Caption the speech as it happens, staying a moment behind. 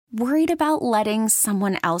Worried about letting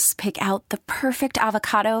someone else pick out the perfect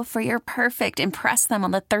avocado for your perfect impress them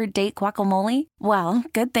on the third date guacamole? Well,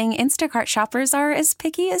 good thing Instacart shoppers are as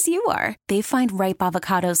picky as you are. They find ripe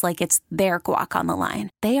avocados like it's their guac on the line.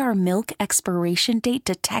 They are milk expiration date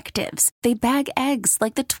detectives. They bag eggs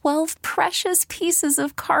like the 12 precious pieces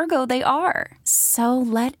of cargo they are. So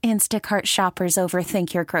let Instacart shoppers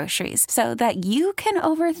overthink your groceries so that you can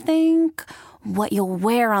overthink what you'll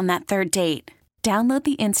wear on that third date. Download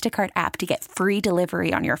the Instacart app to get free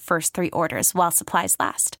delivery on your first 3 orders while supplies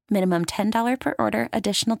last. Minimum $10 per order.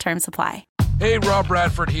 Additional terms apply. Hey, Rob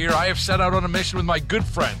Bradford here. I have set out on a mission with my good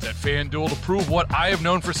friends at FanDuel to prove what I have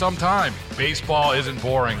known for some time. Baseball isn't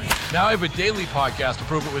boring. Now I have a daily podcast to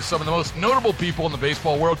prove it with some of the most notable people in the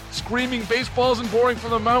baseball world, screaming baseball isn't boring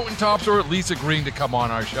from the mountaintops, or at least agreeing to come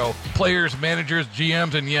on our show. Players, managers,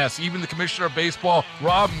 GMs, and yes, even the commissioner of baseball,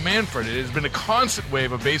 Rob Manfred. It has been a constant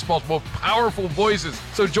wave of baseball's most powerful voices.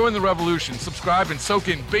 So join the revolution. Subscribe and soak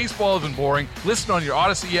in Baseball Isn't Boring. Listen on your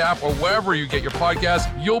Odyssey app or wherever you get your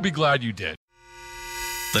podcasts. You'll be glad you did.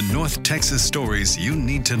 The North Texas stories you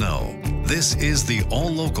need to know. This is the All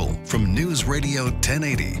Local from News Radio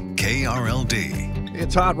 1080 KRLD.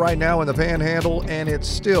 It's hot right now in the Panhandle, and it's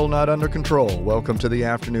still not under control. Welcome to the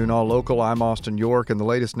afternoon All Local. I'm Austin York, and the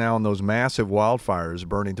latest now on those massive wildfires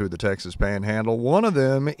burning through the Texas Panhandle. One of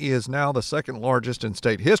them is now the second largest in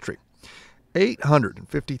state history.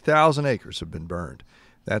 850,000 acres have been burned.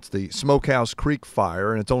 That's the Smokehouse Creek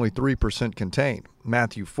fire, and it's only 3% contained.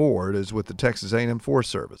 Matthew Ford is with the Texas A&M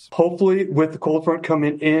Forest Service. Hopefully, with the cold front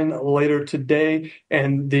coming in later today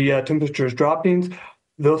and the temperatures dropping,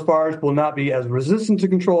 those fires will not be as resistant to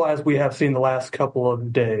control as we have seen the last couple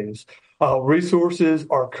of days. Resources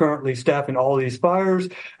are currently staffing all these fires,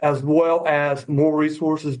 as well as more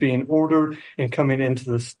resources being ordered and coming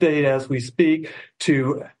into the state as we speak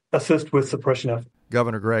to assist with suppression efforts.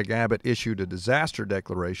 Governor Greg Abbott issued a disaster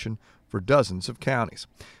declaration for dozens of counties.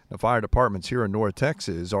 The fire departments here in North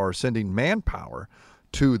Texas are sending manpower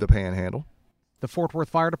to the Panhandle. The Fort Worth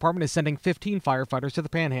Fire Department is sending 15 firefighters to the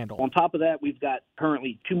Panhandle. On top of that, we've got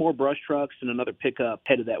currently 2 more brush trucks and another pickup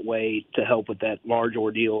headed that way to help with that large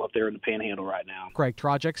ordeal up there in the Panhandle right now. Greg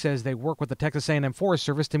Trojek says they work with the Texas A&M Forest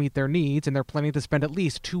Service to meet their needs, and they're planning to spend at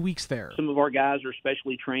least 2 weeks there. Some of our guys are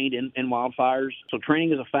specially trained in wildfires, so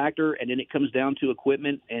training is a factor, and then it comes down to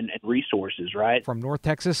equipment and resources, right? From North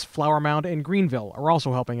Texas, Flower Mound and Greenville are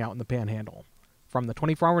also helping out in the Panhandle. From the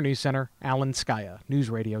 24-Hour News Center, Alan Skaya, News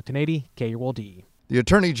Radio 1080 KRLD. The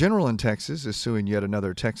Attorney General in Texas is suing yet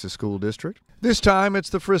another Texas school district. This time it's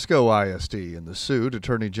the Frisco ISD. In the suit,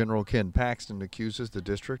 Attorney General Ken Paxton accuses the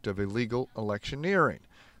district of illegal electioneering.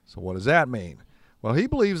 So what does that mean? Well, he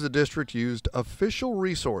believes the district used official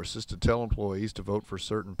resources to tell employees to vote for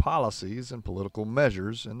certain policies and political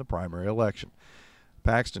measures in the primary election.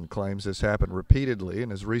 Paxton claims this happened repeatedly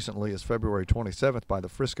and as recently as February 27th by the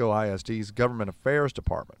Frisco ISD's Government Affairs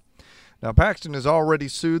Department. Now, Paxton has already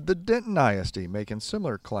sued the Denton ISD, making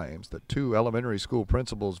similar claims that 2 elementary school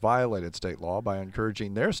principals violated state law by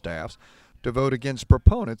encouraging their staffs to vote against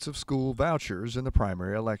proponents of school vouchers in the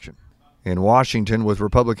primary election. In Washington, with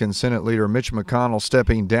Republican Senate Leader Mitch McConnell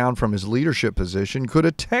stepping down from his leadership position, could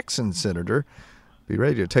a Texan senator be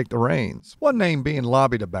ready to take the reins? One name being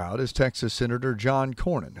lobbied about is Texas Senator John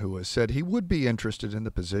Cornyn, who has said he would be interested in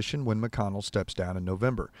the position when McConnell steps down in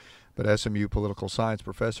November. But SMU political science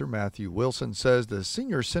professor Matthew Wilson says the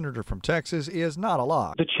senior senator from Texas is not a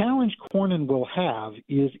lock. The challenge Cornyn will have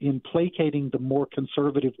is in placating the more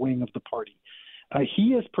conservative wing of the party.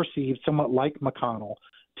 He is perceived, somewhat like McConnell,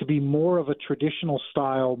 to be more of a traditional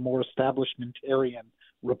style, more establishmentarian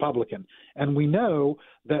Republican. And we know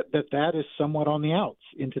that is somewhat on the outs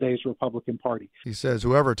in today's Republican Party. He says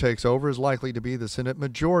whoever takes over is likely to be the Senate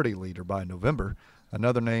Majority Leader by November.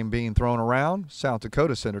 Another name being thrown around, South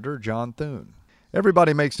Dakota Senator John Thune.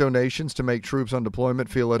 Everybody makes donations to make troops on deployment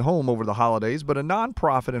feel at home over the holidays, but a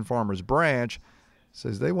nonprofit in Farmers Branch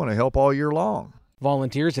says they want to help all year long.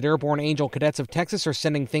 Volunteers at Airborne Angel Cadets of Texas are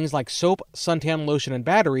sending things like soap, suntan lotion, and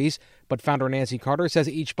batteries, but founder Nancy Carter says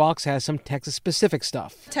each box has some Texas-specific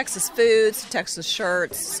stuff. Texas foods, Texas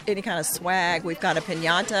shirts, any kind of swag. We've got a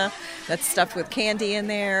piñata that's stuffed with candy in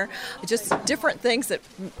there. Just different things that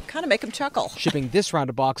kind of make them chuckle. Shipping this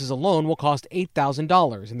round of boxes alone will cost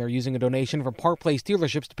 $8,000, and they're using a donation from Park Place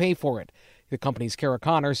dealerships to pay for it. The company's Kara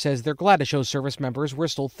Connor says they're glad to show service members we're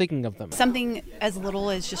still thinking of them. Something as little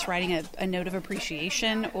as just writing a note of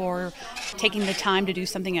appreciation or taking the time to do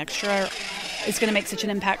something extra is going to make such an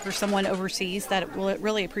impact for someone overseas that it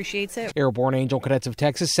really appreciates it. Airborne Angel Cadets of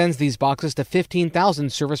Texas sends these boxes to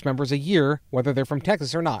 15,000 service members a year, whether they're from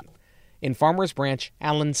Texas or not. In Farmers Branch,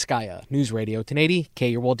 Alan Skaya, News Radio 1080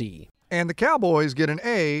 KRLD. And the Cowboys get an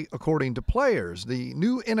A according to players. The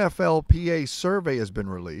new NFLPA survey has been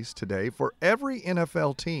released today for every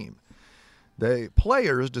NFL team. The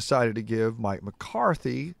players decided to give Mike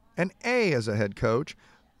McCarthy an A as a head coach,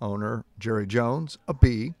 owner Jerry Jones a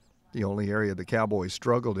B. The only area the Cowboys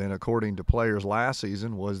struggled in, according to players last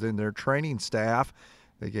season, was in their training staff.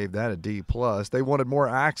 They gave that a D+. They wanted more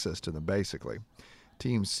access to them, basically.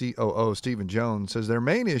 Team COO Stephen Jones says their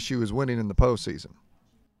main issue is winning in the postseason.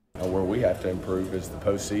 Where we have to improve is the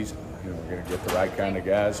postseason. We're going to get the right kind of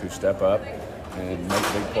guys who step up and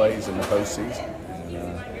make big plays in the postseason.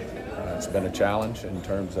 And, it's been a challenge in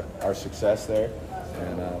terms of our success there,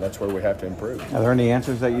 and that's where we have to improve. Are there any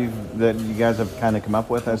answers that you guys have kind of come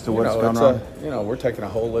up with as to what's going on? We're taking a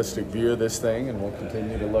holistic view of this thing, and we'll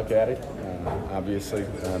continue to look at it. Obviously,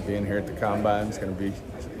 being here at the Combine is going to be,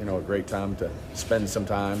 a great time to spend some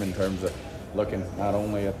time in terms of looking not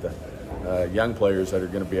only at the young players that are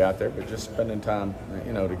going to be out there, but just spending time,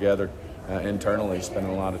 together internally,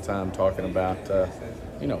 spending a lot of time talking about,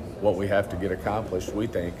 what we have to get accomplished, we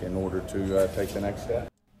think, in order to take the next step.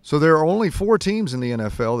 So there are only 4 teams in the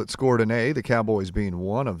NFL that scored an A, the Cowboys being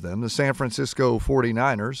one of them, the San Francisco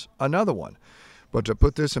 49ers, another one. But to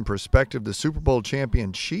put this in perspective, the Super Bowl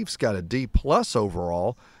champion Chiefs got a D+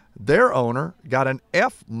 overall. Their owner got an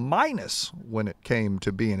F- when it came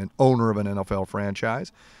to being an owner of an NFL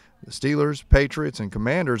franchise. The Steelers, Patriots, and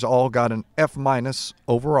Commanders all got an F-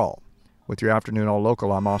 overall. With your Afternoon All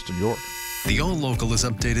Local, I'm Austin York. The All Local is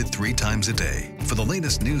updated 3 times a day. For the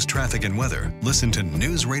latest news, traffic, and weather, listen to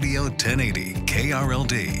News Radio 1080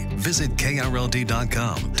 KRLD. Visit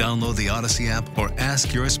KRLD.com, download the Odyssey app, or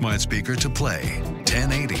ask your smart speaker to play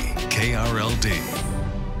 1080 KRLD.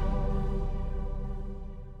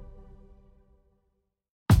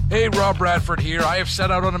 Hey, Rob Bradford here. I have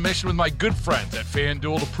set out on a mission with my good friends at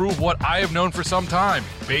FanDuel to prove what I have known for some time.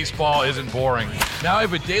 Baseball isn't boring. Now I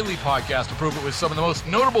have a daily podcast to prove it with some of the most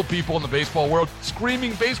notable people in the baseball world,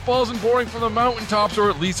 screaming baseball isn't boring from the mountaintops, or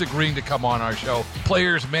at least agreeing to come on our show.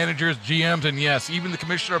 Players, managers, GMs, and yes, even the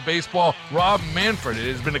commissioner of baseball, Rob Manfred.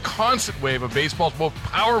 It has been a constant wave of baseball's most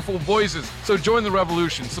powerful voices. So join the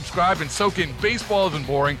revolution. Subscribe and soak in Baseball Isn't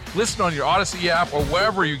Boring. Listen on your Odyssey app or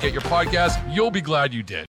wherever you get your podcasts. You'll be glad you did.